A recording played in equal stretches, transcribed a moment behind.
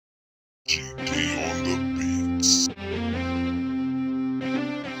GD on the beats.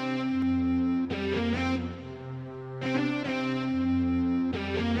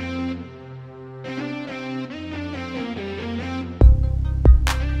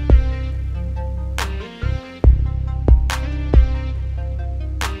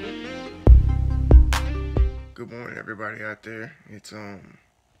 Good morning, everybody out there. It's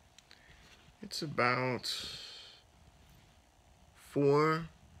about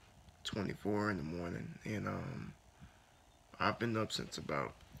 4:24 in the morning, and I've been up since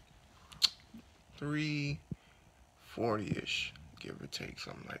about 3:40ish, give or take,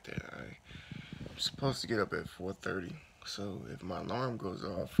 something like that. I'm supposed to get up at 4:30, so if my alarm goes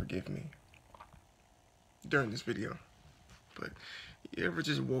off, forgive me during this video. But you ever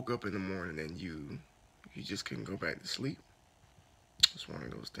just woke up in the morning and you just couldn't go back to sleep? It's one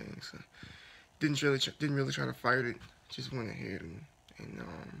of those things. Didn't really try to fight it. Just went ahead and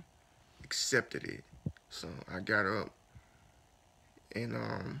accepted it. So I got up and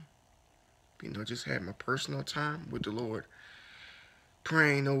just had my personal time with the Lord,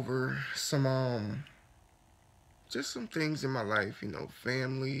 praying over some just some things in my life,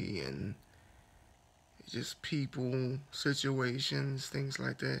 family and just people, situations, things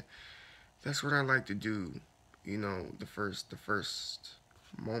like that. That's what I like to do. The first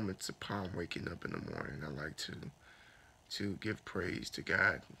moments upon waking up in the morning, I like to give praise to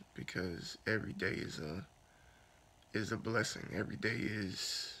God because every day is a blessing. Every day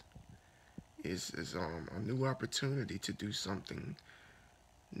is a new opportunity to do something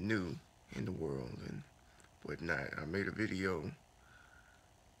new in the world and whatnot. I made a video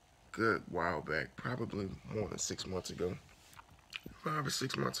good while back, probably more than 6 months ago, 5 or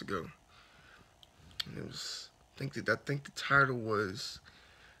 6 months ago, and it was I think the title was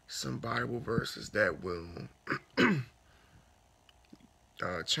some Bible verses that will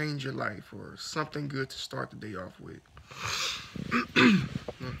change your life or something good to start the day off with.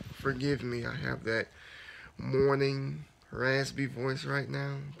 Forgive me, I have that morning raspy voice right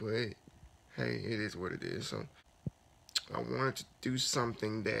now, but hey, it is what it is. So I wanted to do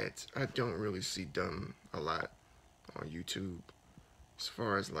something that I don't really see done a lot on YouTube as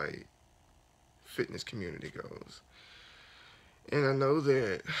far as like fitness community goes. And I know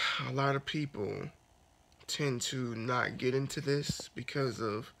that a lot of people tend to not get into this because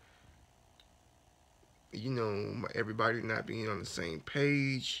of everybody not being on the same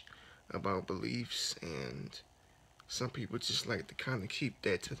page about beliefs, and some people just like to kind of keep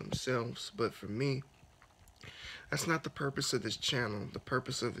that to themselves. But for me, that's not the purpose of this channel. The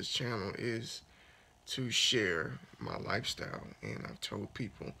purpose of this channel is to share my lifestyle, and I've told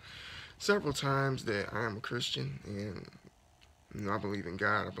people several times that I am a Christian, and I believe in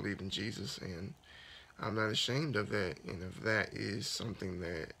God, I believe in Jesus, and I'm not ashamed of that. And if that is something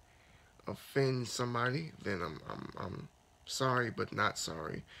that offends somebody, then I'm sorry, but not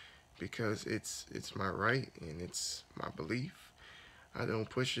sorry, because it's my right and it's my belief. I don't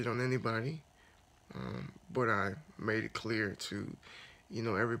push it on anybody, but I made it clear to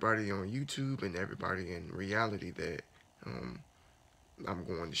everybody on YouTube and everybody in reality that um, I'm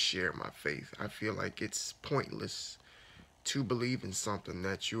going to share my faith. I feel like it's pointless to believe in something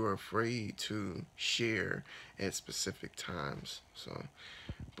that you're afraid to share at specific times. So,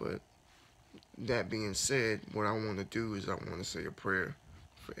 but that being said, what I want to do is I want to say a prayer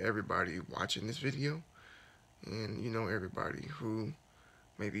for everybody watching this video and everybody who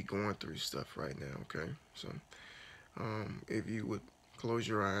may be going through stuff right now. Okay, so if you would close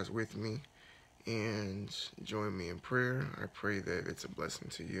your eyes with me and join me in prayer, I pray that it's a blessing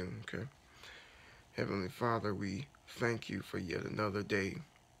to you. Okay, Heavenly Father, we thank you for yet another day,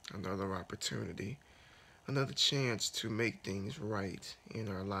 another opportunity, another chance to make things right in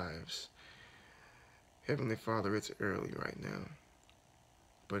our lives. Heavenly Father, it's early right now,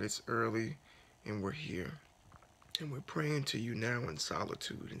 but it's early and we're here. And we're praying to you now in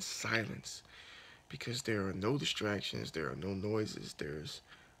solitude and silence because there are no distractions, there are no noises, there's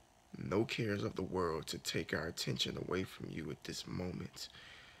no cares of the world to take our attention away from you at this moment.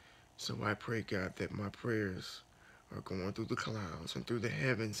 So I pray, God, that my prayers are going through the clouds and through the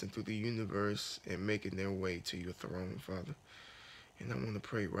heavens and through the universe and making their way to your throne, Father. And I want to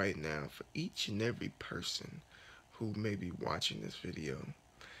pray right now for each and every person who may be watching this video.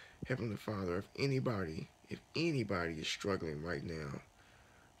 Heavenly Father, if anybody is struggling right now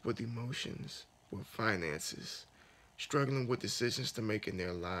with emotions, with finances, struggling with decisions to make in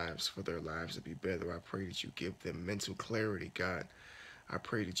their lives for their lives to be better, I pray that you give them mental clarity, God. I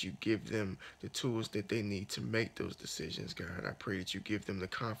pray that you give them the tools that they need to make those decisions, God. I pray that you give them the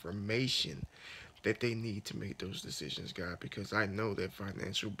confirmation that they need to make those decisions, God, because I know that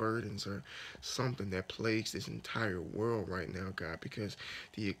financial burdens are something that plagues this entire world right now, God, because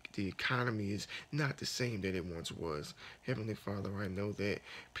the economy is not the same that it once was. Heavenly Father, I know that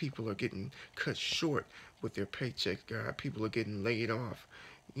people are getting cut short with their paychecks, God. People are getting laid off,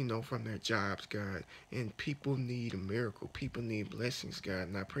 from their jobs, God. And people need a miracle. People need blessings, God.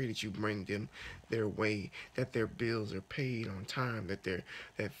 And I pray that you bring them their way, that their bills are paid on time,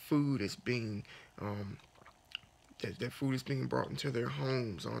 that food is being that food is being brought into their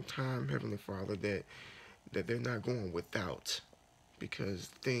homes on time, Heavenly Father, that they're not going without. Because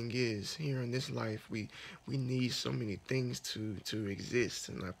the thing is, here in this life, we need so many things to exist,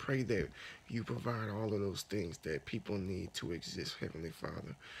 and I pray that you provide all of those things that people need to exist, Heavenly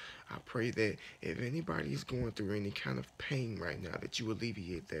Father. I pray that if anybody is going through any kind of pain right now, that you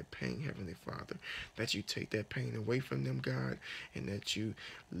alleviate that pain, Heavenly Father, that you take that pain away from them, God, and that you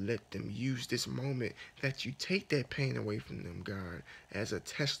let them use this moment, that you take that pain away from them, God, as a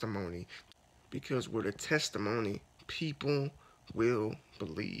testimony, because with a testimony, people will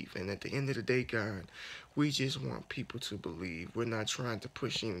believe. And at the end of the day, God, we just want people to believe. We're not trying to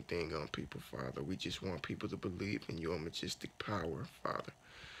push anything on people, Father. We just want people to believe in your majestic power, Father.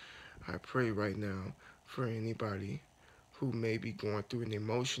 I pray right now for anybody who may be going through an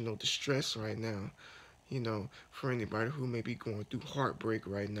emotional distress right now, for anybody who may be going through heartbreak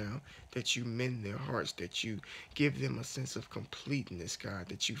right now, that you mend their hearts, that you give them a sense of completeness, God,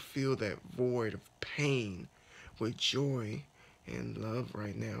 that you fill that void of pain with joy and love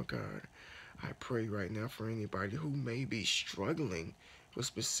right now, God. I pray right now for anybody who may be struggling with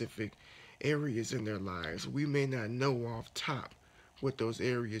specific areas in their lives. We may not know off top what those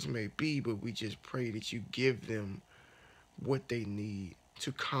areas may be, but we just pray that you give them what they need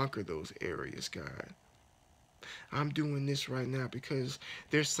to conquer those areas, God. I'm doing this right now because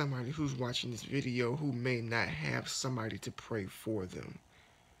there's somebody who's watching this video who may not have somebody to pray for them,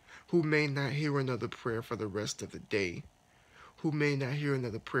 who may not hear another prayer for the rest of the day, who may not hear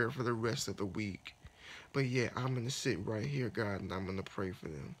another prayer for the rest of the week. But yeah, I'm going to sit right here, God, and I'm going to pray for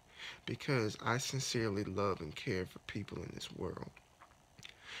them because I sincerely love and care for people in this world.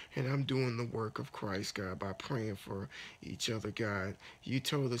 And I'm doing the work of Christ, God, by praying for each other, God. You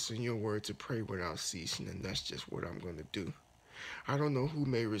told us in your word to pray without ceasing, and that's just what I'm going to do. I don't know who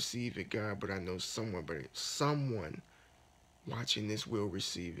may receive it, God, but I know someone watching this will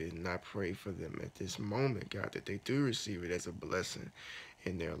receive it. And I pray for them at this moment, God, that they do receive it as a blessing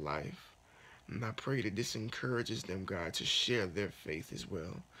in their life. And I pray that this encourages them, God, to share their faith as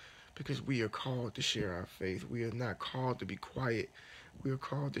well. Because we are called to share our faith. We are not called to be quiet. We are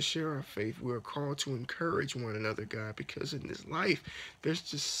called to share our faith. We are called to encourage one another, God, because in this life, there's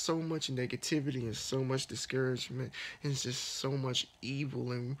just so much negativity and so much discouragement and just so much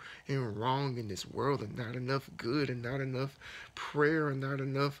evil and wrong in this world, and not enough good and not enough prayer and not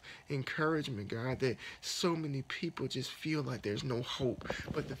enough encouragement, God, that so many people just feel like there's no hope.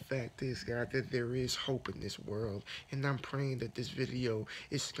 But the fact is, God, that there is hope in this world. And I'm praying that this video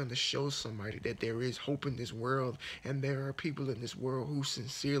is going to show somebody that there is hope in this world, and there are people in this world who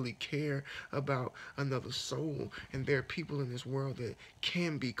sincerely care about another soul, and there are people in this world that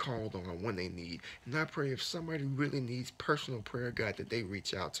can be called on when they need. And I pray if somebody really needs personal prayer, God, that they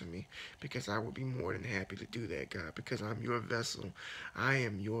reach out to me, because I will be more than happy to do that, God, because I'm your vessel. I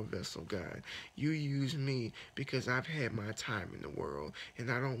am your vessel, God. You use me because I've had my time in the world,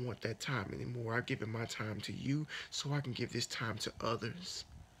 and I don't want that time anymore. I've given my time to you so I can give this time to others.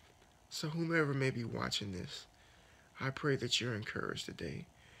 So whomever may be watching this, I pray that you're encouraged today,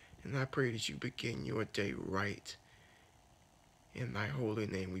 and I pray that you begin your day right. In thy holy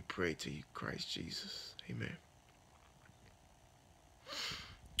name we pray to you, Christ Jesus. Amen.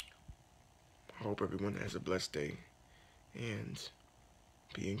 I hope everyone has a blessed day, and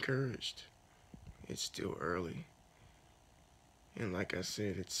be encouraged. It's still early, and like I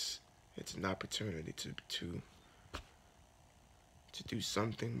said, it's an opportunity to do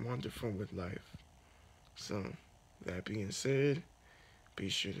something wonderful with life. So, that being said, be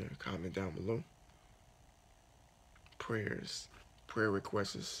sure to comment down below. Prayer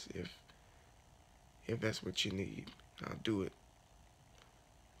requests, if that's what you need, I'll do it.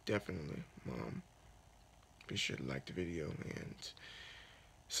 Definitely. Be sure to like the video and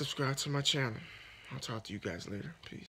subscribe to my channel. I'll talk to you guys later. Peace.